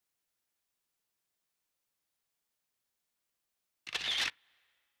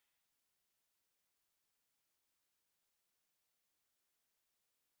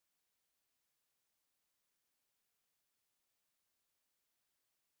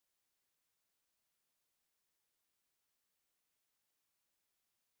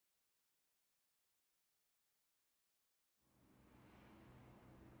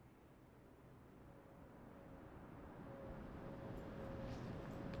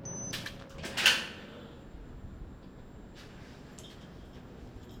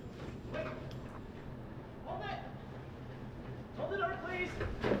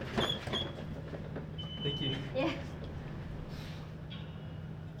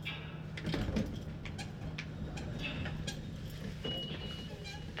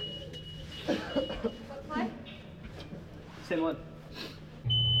What floor? Same one.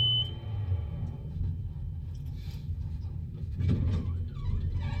 Good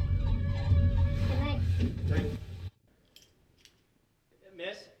night.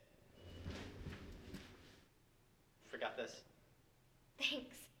 Miss? Forgot this.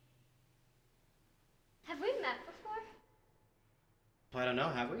 Thanks. Have we met before? Well, I don't know,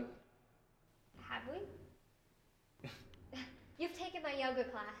 have we? Have we? You've taken my yoga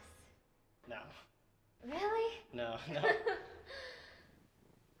class. No. Really? No.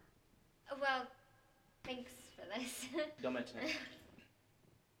 Well, thanks for this. Don't mention it.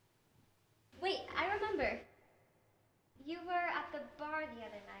 Wait, I remember. You were at the bar the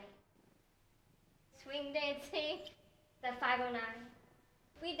other night. Swing dancing, the 509.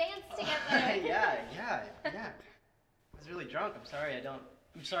 We danced together. Yeah. I was really drunk. I'm sorry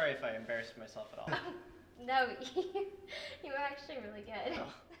if I embarrassed myself at all. No, you were actually really good.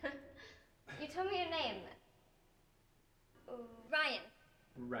 Oh. You told me your name. Ryan.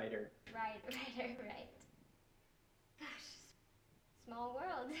 Ryder. Right. Gosh, small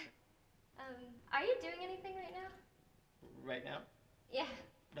world. Are you doing anything right now? Right now? Yeah.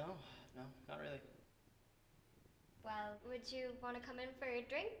 No, not really. Well, would you want to come in for a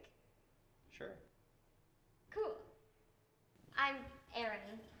drink? Sure. Cool. I'm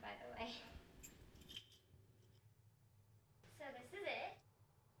Erin, by the way. So this is it.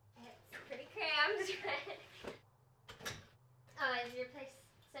 It's pretty crammed, but... Oh, is your place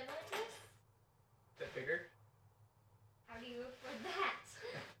similar to this? Bit bigger? How do you afford that?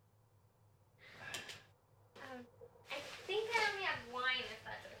 I think I only have wine, if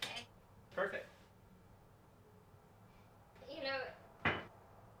that's okay. Perfect. You know,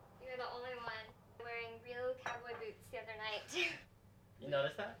 you're the only one wearing real cowboy boots the other night. You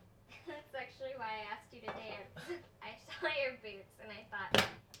noticed that? That's actually why I asked you to dance. I saw your boots and I thought,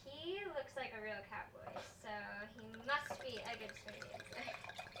 he looks like a real cowboy, so he must be a good swing dancer.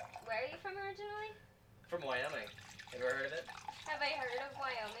 Where are you from originally? From Wyoming. Have you ever heard of it? Have I heard of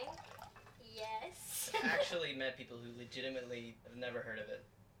Wyoming? Yes. I've actually met people who legitimately have never heard of it.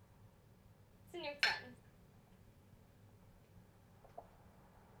 It's a new friend.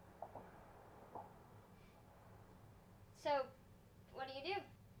 So, what do you do?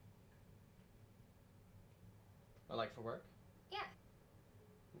 Or like for work? Yeah.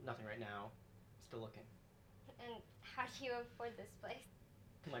 Nothing right now. Still looking. And how do you afford this place?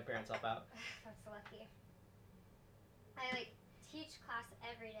 My parents help out. That's lucky. I teach class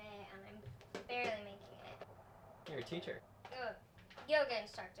every day and I'm barely making it. You're a teacher. Oh, yoga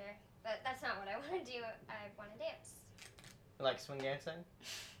instructor, but that's not what I want to do. I want to dance. You like swing dancing?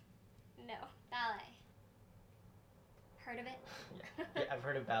 No, ballet. Heard of it? Yeah, I've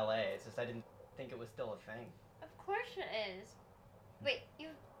heard of ballet. It's just I didn't think it was still a thing. Of course it is. Wait,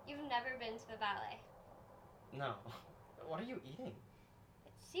 you've never been to the ballet? No. What are you eating?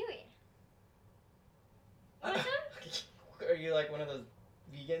 It's seaweed. You want some? Are you like one of those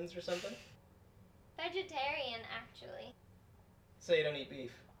vegans or something? Vegetarian, actually. So you don't eat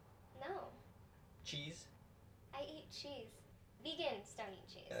beef? No, Cheese? I eat cheese. Vegans don't eat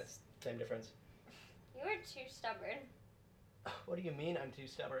cheese. Yeah, it's the same difference. You are too stubborn. What do you mean I'm too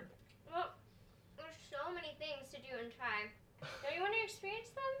stubborn? Well, there's so many things to do and try. Don't you want to experience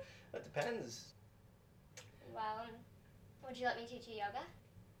them? That depends. Well, would you let me teach you yoga?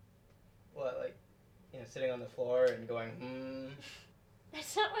 What, like, sitting on the floor and going,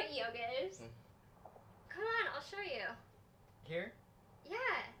 That's not what yoga is. Come on, I'll show you. Here? Yeah.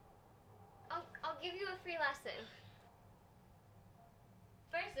 I'll give you a free lesson.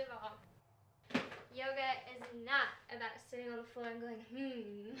 First of all, yoga is not about sitting on the floor and going,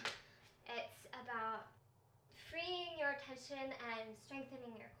 It's about freeing your attention and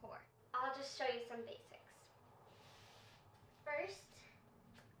strengthening your core. I'll just show you some basics. First,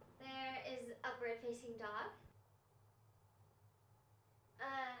 there is upward facing dog.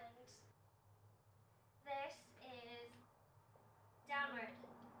 And this is downward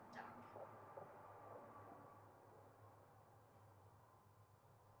dog.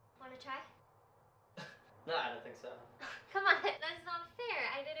 Want to try? No, I don't think so. Come on, that's not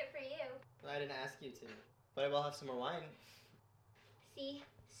fair. I did it for you. I didn't ask you to. But I will have some more wine. See?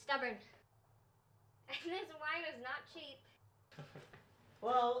 Stubborn. And this wine is not cheap.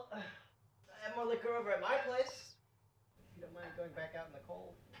 Well, I have more liquor over at my place. If you don't mind going back out in the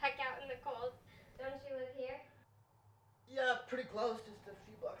cold. Back out in the cold. Don't you live here? Yeah, pretty close, just a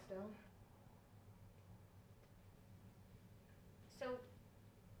few blocks down. So,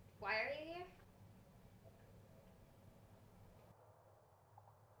 why are you here?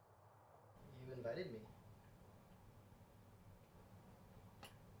 You invited me.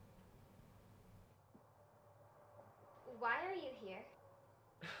 Why are you here?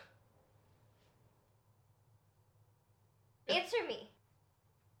 Answer me.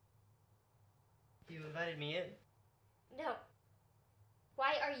 You invited me in. No.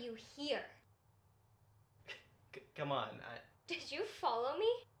 Why are you here? Come on, Did you follow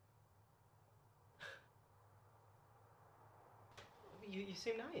me? You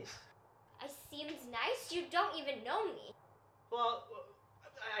seem nice. I seemed nice? You don't even know me. Well,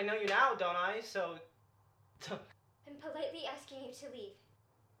 I know you now, don't I? So... I'm politely asking you to leave.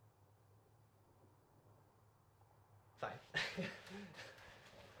 Fine.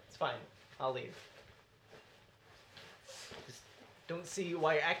 It's fine. I'll leave. Just don't see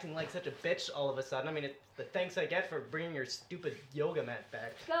why you're acting like such a bitch all of a sudden. I mean, it's the thanks I get for bringing your stupid yoga mat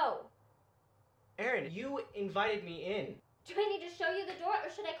back. Go. Aaron, you invited me in. Do I need to show you the door, or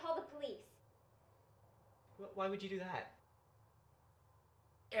should I call the police? Why would you do that?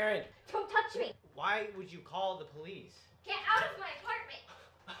 Aaron! Don't touch me! Why would you call the police? Get out of my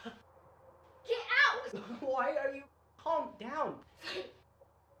apartment! Get out! Why are you... Calm down. Fine.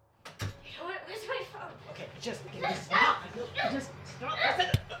 You know what? Where's my phone? Okay, just stop. Just stop.